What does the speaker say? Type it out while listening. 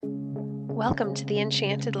Welcome to the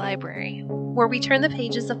Enchanted Library, where we turn the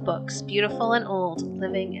pages of books, beautiful and old,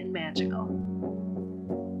 living and magical.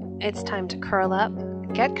 It's time to curl up,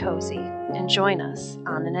 get cozy, and join us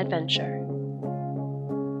on an adventure.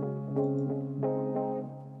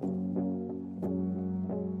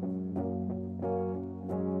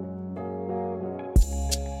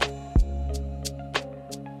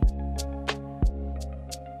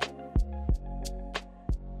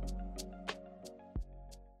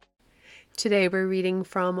 Today we're reading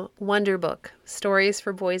from Wonder Book, Stories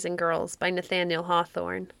for Boys and Girls by Nathaniel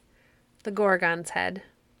Hawthorne. The Gorgon's Head.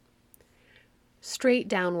 Straight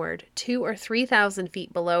downward, 2,000 or 3,000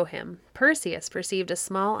 feet below him, Perseus perceived a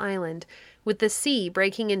small island, with the sea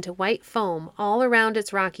breaking into white foam all around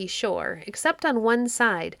its rocky shore, except on one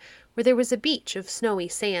side, where there was a beach of snowy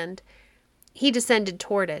sand. He descended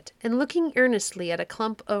toward it, and looking earnestly at a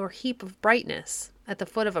clump or heap of brightness, at the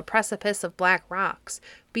foot of a precipice of black rocks,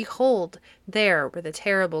 behold, there were the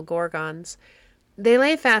terrible Gorgons. They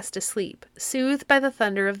lay fast asleep, soothed by the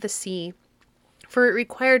thunder of the sea, for it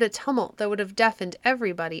required a tumult that would have deafened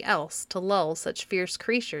everybody else to lull such fierce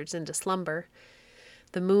creatures into slumber.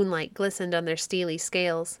 The moonlight glistened on their steely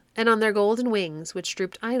scales, and on their golden wings, which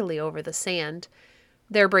drooped idly over the sand.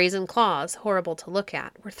 Their brazen claws, horrible to look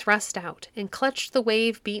at, were thrust out and clutched the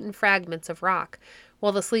wave-beaten fragments of rock,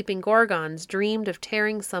 while the sleeping Gorgons dreamed of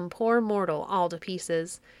tearing some poor mortal all to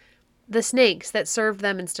pieces. The snakes that served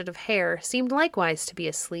them instead of hair seemed likewise to be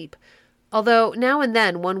asleep, although now and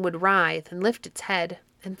then one would writhe and lift its head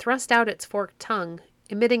and thrust out its forked tongue,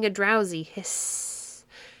 emitting a drowsy hiss,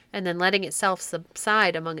 and then letting itself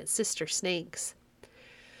subside among its sister snakes.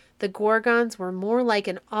 The Gorgons were more like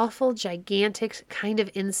an awful, gigantic kind of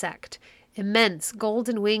insect, immense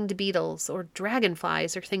golden-winged beetles, or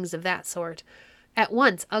dragonflies, or things of that sort, at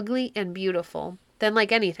once ugly and beautiful, then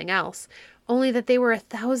like anything else, only that they were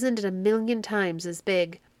 1,000 and 1,000,000 times as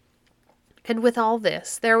big. And with all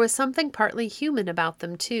this, there was something partly human about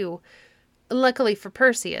them, too. Luckily for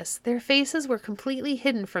Perseus, their faces were completely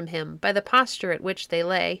hidden from him by the posture at which they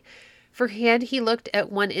lay, for had he looked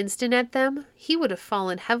at one instant at them, he would have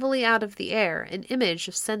fallen heavily out of the air, an image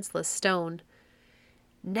of senseless stone.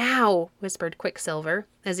 "Now," whispered Quicksilver,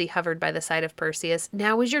 as he hovered by the side of Perseus,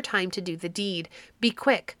 "now is your time to do the deed. Be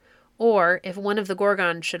quick, or, if one of the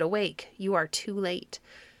Gorgons should awake, you are too late."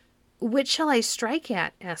 "Which shall I strike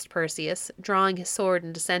at?" asked Perseus, drawing his sword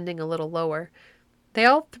and descending a little lower. "They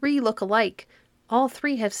all three look alike. All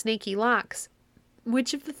three have snaky locks.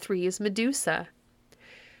 Which of the three is Medusa?"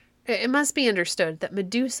 It must be understood that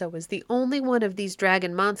Medusa was the only one of these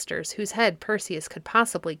dragon monsters whose head Perseus could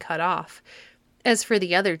possibly cut off. As for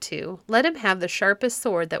the other two, let him have the sharpest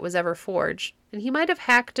sword that was ever forged, and he might have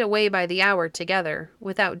hacked away by the hour together,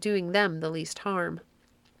 without doing them the least harm.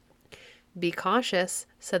 "Be cautious,"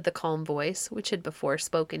 said the calm voice, which had before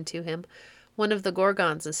spoken to him. "One of the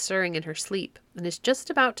Gorgons is stirring in her sleep, and is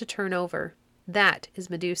just about to turn over. That is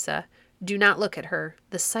Medusa. Do not look at her.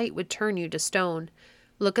 The sight would turn you to stone.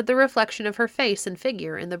 Look at the reflection of her face and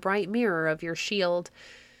figure in the bright mirror of your shield."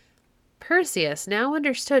 Perseus now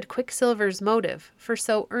understood Quicksilver's motive for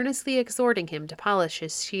so earnestly exhorting him to polish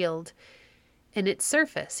his shield. In its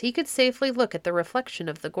surface he could safely look at the reflection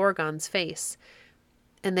of the Gorgon's face.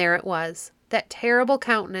 And there it was, that terrible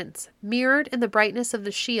countenance, mirrored in the brightness of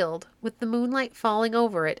the shield, with the moonlight falling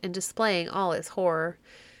over it and displaying all its horror.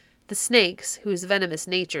 The snakes, whose venomous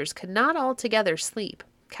natures could not altogether sleep,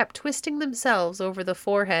 kept twisting themselves over the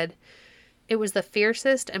forehead. It was the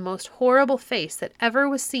fiercest and most horrible face that ever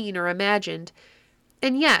was seen or imagined,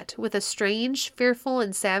 and yet with a strange, fearful,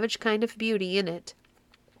 and savage kind of beauty in it.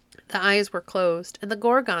 The eyes were closed, and the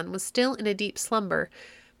Gorgon was still in a deep slumber,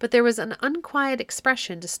 but there was an unquiet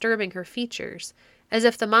expression disturbing her features, as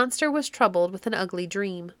if the monster was troubled with an ugly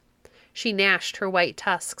dream. She gnashed her white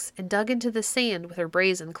tusks, and dug into the sand with her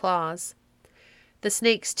brazen claws. The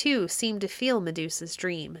snakes, too, seemed to feel Medusa's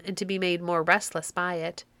dream, and to be made more restless by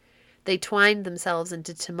it. They twined themselves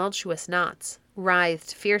into tumultuous knots,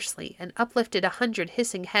 writhed fiercely, and uplifted 100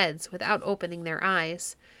 hissing heads without opening their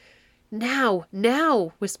eyes. "Now,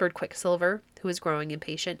 now," whispered Quicksilver, who was growing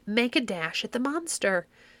impatient, "make a dash at the monster."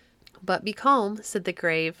 "But be calm," said the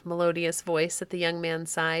grave, melodious voice at the young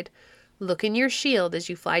man's side. "Look in your shield as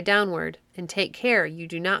you fly downward, and take care you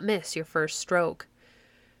do not miss your first stroke."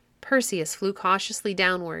 Perseus flew cautiously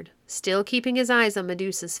downward, still keeping his eyes on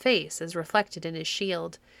Medusa's face as reflected in his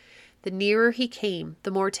shield. The nearer he came, the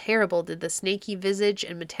more terrible did the snaky visage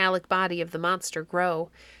and metallic body of the monster grow.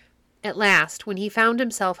 At last, when he found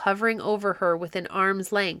himself hovering over her within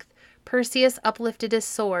arm's length, Perseus uplifted his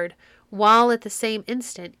sword, while at the same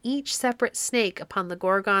instant each separate snake upon the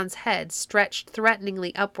Gorgon's head stretched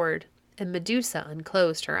threateningly upward, and Medusa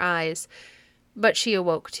unclosed her eyes. But she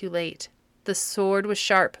awoke too late. The sword was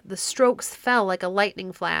sharp, the strokes fell like a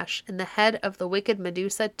lightning flash, and the head of the wicked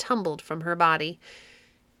Medusa tumbled from her body.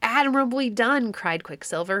 "Admirably done!" cried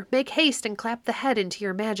Quicksilver. "Make haste and clap the head into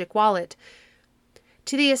your magic wallet."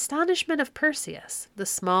 To the astonishment of Perseus, the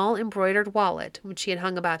small embroidered wallet which he had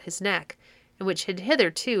hung about his neck, and which had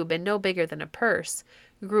hitherto been no bigger than a purse,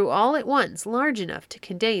 grew all at once large enough to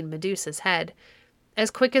contain Medusa's head. As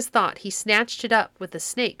quick as thought, he snatched it up with the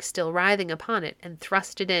snake still writhing upon it, and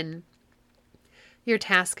thrust it in. "Your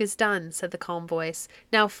task is done," said the calm voice.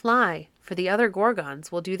 "Now fly, for the other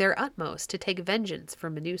Gorgons will do their utmost to take vengeance for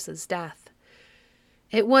Medusa's death."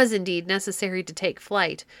 It was indeed necessary to take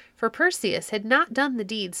flight, for Perseus had not done the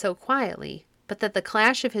deed so quietly, but that the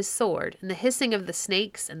clash of his sword, and the hissing of the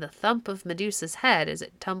snakes, and the thump of Medusa's head as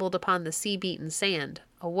it tumbled upon the sea-beaten sand,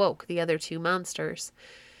 awoke the other two monsters.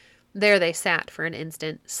 There they sat for an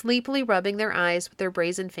instant, sleepily rubbing their eyes with their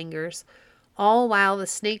brazen fingers, all while the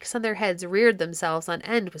snakes on their heads reared themselves on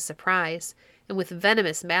end with surprise, and with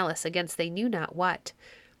venomous malice against they knew not what.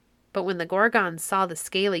 But when the Gorgons saw the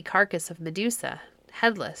scaly carcass of Medusa,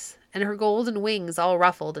 headless, and her golden wings all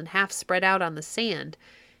ruffled and half spread out on the sand,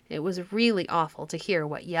 it was really awful to hear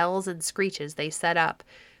what yells and screeches they set up.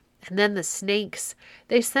 And then the snakes,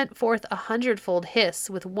 they sent forth 100-fold hiss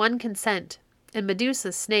with one consent, and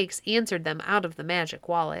Medusa's snakes answered them out of the magic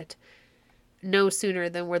wallet. No sooner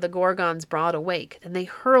than were the Gorgons broad awake than they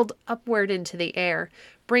hurled upward into the air,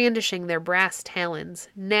 brandishing their brass talons,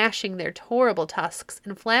 gnashing their horrible tusks,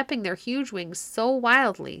 and flapping their huge wings so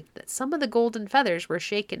wildly that some of the golden feathers were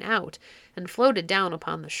shaken out and floated down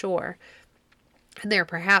upon the shore. And there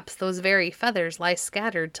perhaps those very feathers lie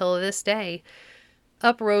scattered till this day.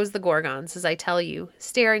 Up rose the Gorgons, as I tell you,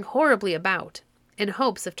 staring horribly about, in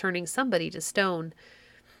hopes of turning somebody to stone.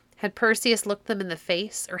 Had Perseus looked them in the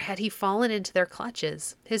face, or had he fallen into their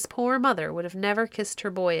clutches, his poor mother would have never kissed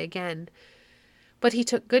her boy again. But he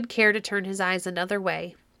took good care to turn his eyes another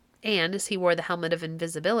way, and, as he wore the helmet of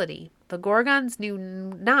invisibility, the Gorgons knew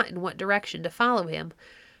not in what direction to follow him,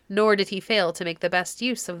 nor did he fail to make the best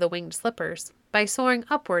use of the winged slippers, by soaring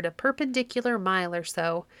upward a perpendicular mile or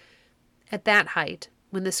so. At that height,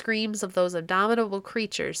 when the screams of those abominable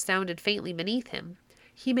creatures sounded faintly beneath him,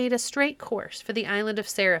 he made a straight course for the island of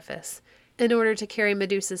Seriphus, in order to carry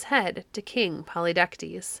Medusa's head to King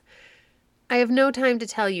Polydectes. I have no time to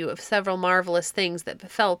tell you of several marvelous things that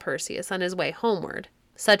befell Perseus on his way homeward,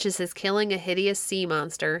 such as his killing a hideous sea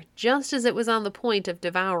monster, just as it was on the point of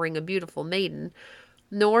devouring a beautiful maiden,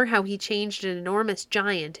 nor how he changed an enormous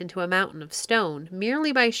giant into a mountain of stone,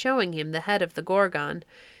 merely by showing him the head of the Gorgon.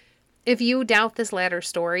 If you doubt this latter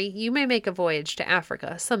story, you may make a voyage to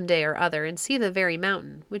Africa some day or other and see the very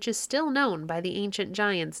mountain, which is still known by the ancient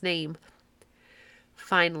giant's name.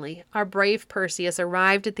 Finally, our brave Perseus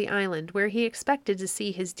arrived at the island where he expected to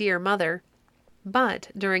see his dear mother. But,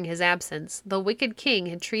 during his absence, the wicked king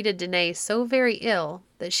had treated Danae so very ill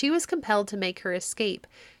that she was compelled to make her escape,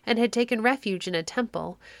 and had taken refuge in a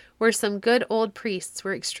temple, where some good old priests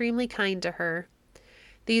were extremely kind to her.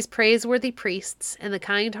 These praiseworthy priests and the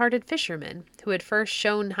kind-hearted fisherman, who had first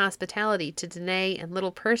shown hospitality to Danae and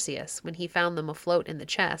little Perseus when he found them afloat in the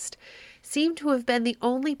chest, seemed to have been the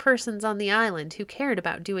only persons on the island who cared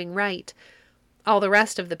about doing right. All the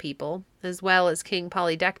rest of the people, as well as King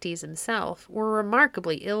Polydectes himself, were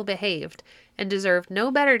remarkably ill-behaved, and deserved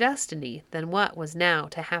no better destiny than what was now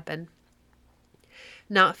to happen.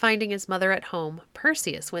 Not finding his mother at home,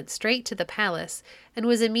 Perseus went straight to the palace, and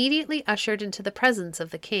was immediately ushered into the presence of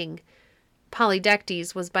the king.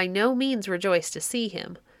 Polydectes was by no means rejoiced to see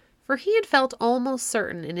him, for he had felt almost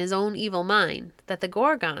certain in his own evil mind that the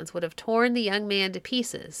Gorgons would have torn the young man to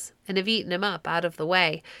pieces, and have eaten him up out of the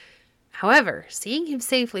way. However, seeing him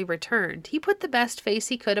safely returned, he put the best face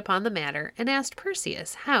he could upon the matter, and asked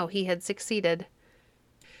Perseus how he had succeeded.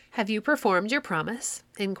 "Have you performed your promise?"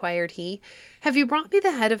 inquired he. "Have you brought me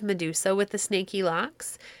the head of Medusa with the snaky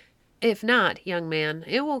locks? If not, young man,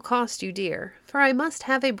 it will cost you dear, for I must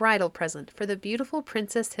have a bridal present for the beautiful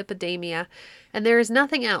Princess Hippodamia, and there is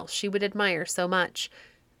nothing else she would admire so much."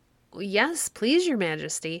 "Yes, please your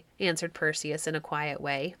majesty," answered Perseus in a quiet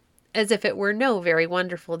way, as if it were no very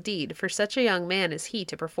wonderful deed for such a young man as he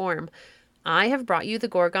to perform. "I have brought you the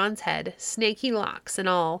Gorgon's head, snaky locks and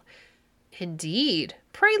all." "Indeed!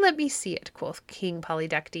 Pray let me see it," quoth King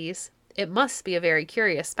Polydectes. "It must be a very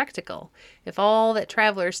curious spectacle, if all that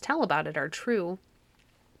travelers tell about it are true."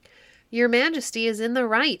 "Your majesty is in the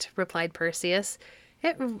right," replied Perseus.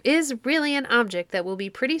 "It is really an object that will be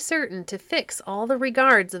pretty certain to fix all the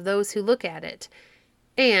regards of those who look at it.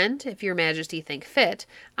 And, if your majesty think fit,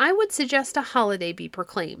 I would suggest a holiday be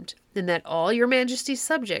proclaimed, and that all your majesty's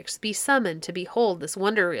subjects be summoned to behold this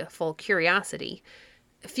wonderful curiosity.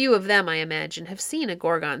 Few of them, I imagine, have seen a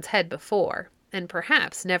Gorgon's head before, and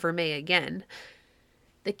perhaps never may again.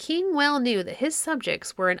 The king well knew that his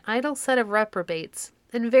subjects were an idle set of reprobates,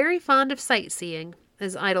 and very fond of sightseeing,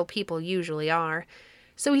 as idle people usually are.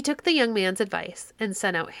 So he took the young man's advice, and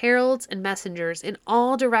sent out heralds and messengers in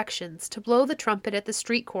all directions to blow the trumpet at the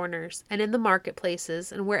street corners, and in the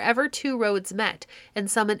marketplaces, and wherever two roads met,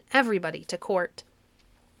 and summon everybody to court.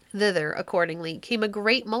 Thither, accordingly, came a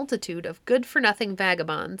great multitude of good-for-nothing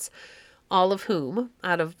vagabonds, all of whom,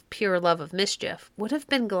 out of pure love of mischief, would have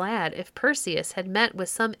been glad if Perseus had met with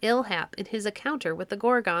some ill hap in his encounter with the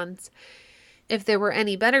Gorgons. If there were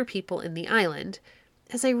any better people in the island,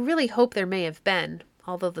 as I really hope there may have been,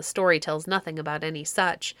 although the story tells nothing about any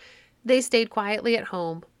such, they stayed quietly at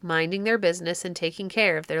home, minding their business and taking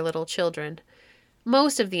care of their little children.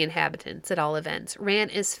 Most of the inhabitants, at all events, ran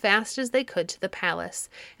as fast as they could to the palace,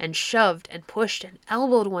 and shoved and pushed and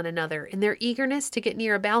elbowed one another in their eagerness to get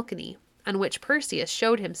near a balcony, on which Perseus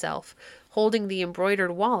showed himself, holding the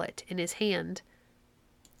embroidered wallet in his hand.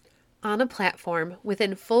 On a platform,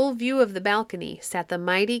 within full view of the balcony, sat the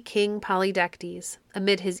mighty King Polydectes,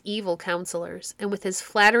 amid his evil counselors, and with his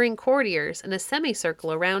flattering courtiers in a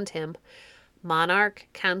semicircle around him. Monarch,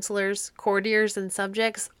 counselors, courtiers, and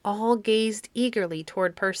subjects all gazed eagerly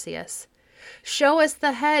toward Perseus. "Show us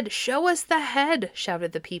the head! Show us the head!"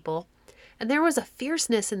 shouted the people. And there was a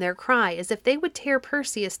fierceness in their cry as if they would tear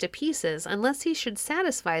Perseus to pieces unless he should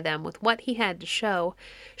satisfy them with what he had to show.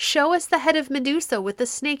 "Show us the head of Medusa with the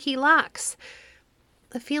snaky locks!"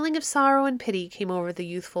 A feeling of sorrow and pity came over the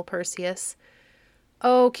youthful Perseus.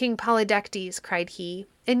 "O King Polydectes," cried he,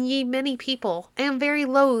 "and ye many people, I am very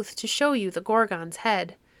loath to show you the Gorgon's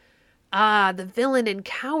head." "Ah, the villain and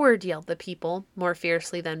coward!" yelled the people, more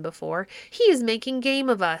fiercely than before. "He is making game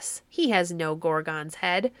of us. He has no Gorgon's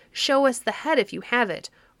head. Show us the head if you have it,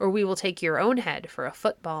 or we will take your own head for a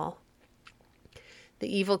football."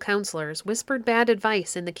 The evil counselors whispered bad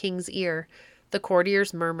advice in the king's ear. The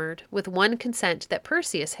courtiers murmured, with one consent, that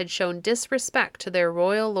Perseus had shown disrespect to their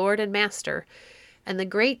royal lord and master, and the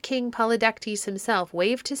great King Polydectes himself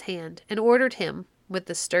waved his hand and ordered him, with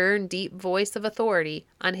the stern, deep voice of authority,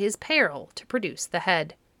 on his peril to produce the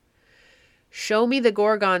head. "Show me the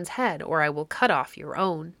Gorgon's head, or I will cut off your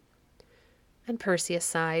own." And Perseus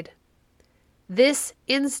sighed. "This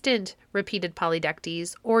instant," repeated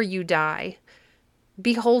Polydectes, "or you die."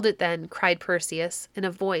 "Behold it then," cried Perseus, in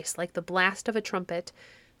a voice like the blast of a trumpet.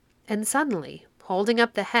 And suddenly, holding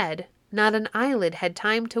up the head, not an eyelid had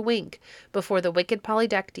time to wink before the wicked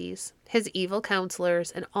Polydectes, his evil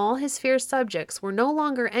counselors, and all his fierce subjects were no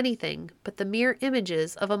longer anything but the mere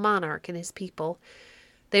images of a monarch and his people.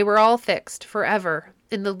 They were all fixed, forever,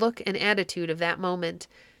 in the look and attitude of that moment.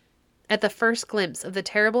 At the first glimpse of the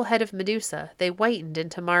terrible head of Medusa, they whitened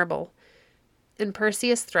into marble. And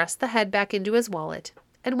Perseus thrust the head back into his wallet,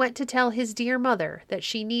 and went to tell his dear mother that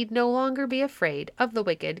she need no longer be afraid of the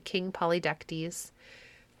wicked King Polydectes.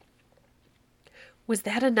 "Was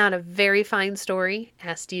that not a very fine story?"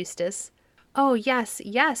 asked Eustace. "Oh, yes,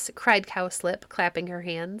 yes," cried Cowslip, clapping her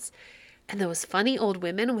hands. "And those funny old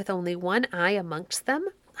women with only one eye amongst them?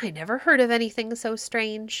 I never heard of anything so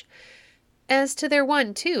strange." "As to their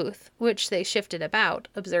one tooth, which they shifted about,"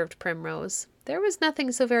 observed Primrose, "there was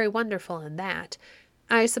nothing so very wonderful in that.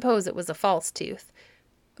 I suppose it was a false tooth.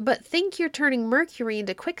 But think you're turning Mercury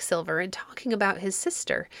into Quicksilver and talking about his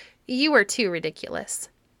sister. You are too ridiculous."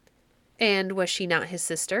 "And was she not his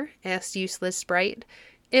sister?" asked Useless Sprite.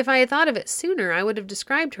 "If I had thought of it sooner, I would have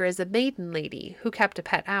described her as a maiden lady who kept a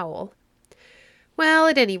pet owl." "Well,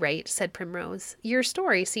 at any rate," said Primrose, "your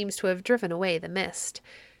story seems to have driven away the mist."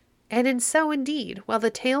 And so, indeed, while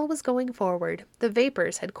the tale was going forward, the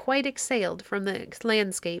vapors had quite exhaled from the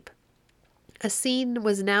landscape. A scene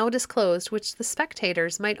was now disclosed which the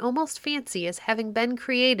spectators might almost fancy as having been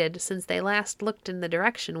created since they last looked in the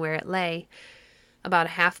direction where it lay. About a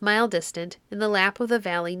half-mile distant, in the lap of the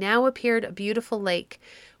valley, now appeared a beautiful lake,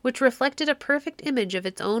 which reflected a perfect image of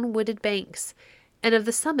its own wooded banks, and of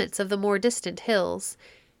the summits of the more distant hills.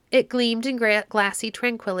 It gleamed in glassy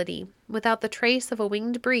tranquillity, without the trace of a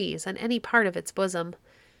winged breeze on any part of its bosom.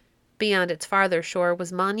 Beyond its farther shore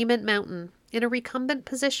was Monument Mountain, in a recumbent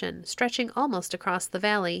position, stretching almost across the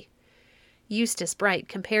valley. Eustace Bright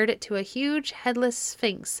compared it to a huge headless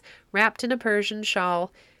sphinx wrapped in a Persian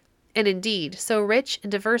shawl, and indeed, so rich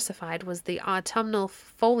and diversified was the autumnal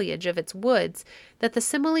foliage of its woods that the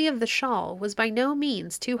simile of the shawl was by no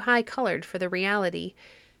means too high-colored for the reality,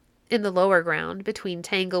 In the lower ground, between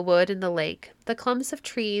Tanglewood and the lake, the clumps of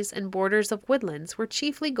trees and borders of woodlands were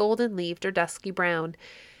chiefly golden-leaved or dusky brown,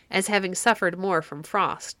 as having suffered more from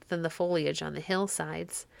frost than the foliage on the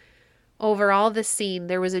hillsides. Over all this scene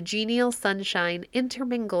there was a genial sunshine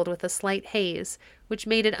intermingled with a slight haze, which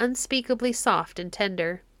made it unspeakably soft and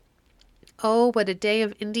tender. Oh, what a day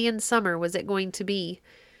of Indian summer was it going to be!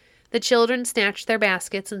 The children snatched their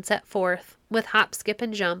baskets and set forth, with hop, skip,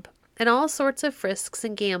 and jump, and all sorts of frisks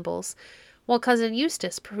and gambols, while Cousin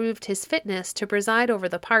Eustace proved his fitness to preside over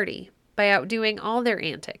the party, by outdoing all their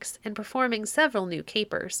antics, and performing several new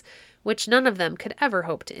capers, which none of them could ever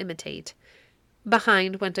hope to imitate.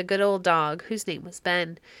 Behind went a good old dog, whose name was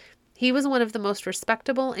Ben. He was one of the most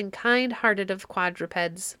respectable and kind-hearted of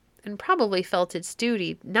quadrupeds, and probably felt its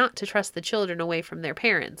duty not to trust the children away from their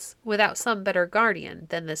parents, without some better guardian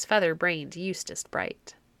than this feather-brained Eustace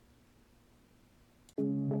Bright.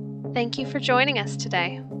 Thank you for joining us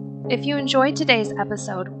today. If you enjoyed today's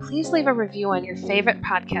episode, please leave a review on your favorite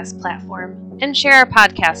podcast platform and share our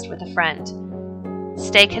podcast with a friend.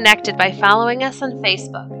 Stay connected by following us on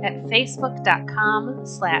Facebook at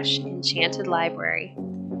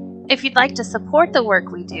facebook.com/enchantedlibrary. If you'd like to support the work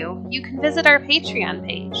we do, you can visit our Patreon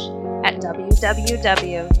page at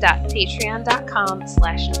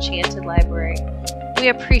www.patreon.com/enchantedlibrary. We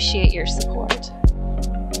appreciate your support.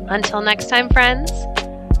 Until next time, friends,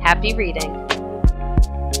 happy reading.